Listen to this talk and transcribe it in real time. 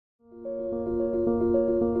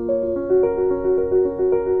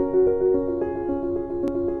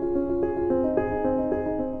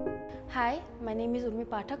Hi, my name is Urmi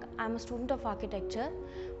Pathak. I am a student of architecture.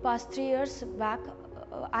 Past 3 years back,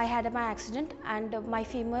 I had my accident and my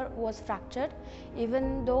femur was fractured.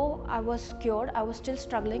 Even though I was cured, I was still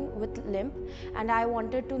struggling with limp, and I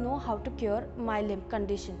wanted to know how to cure my limp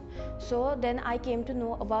condition. So then I came to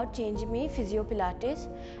know about Change Mee Physio Pilates,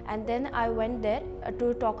 and then I went there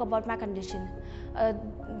to talk about my condition.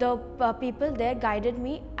 The people there guided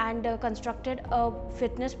me and constructed a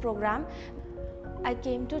fitness program. I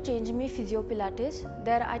came to Change Mee Physio Pilates.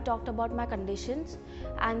 There I talked about my conditions,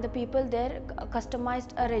 and the people there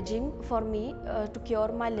customized a regime for me to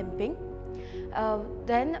cure my limping.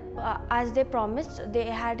 Then as they promised, they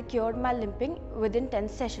had cured my limping within 10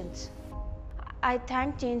 sessions. I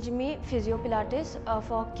thank Change Mee Physio Pilates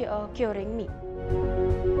for curing me.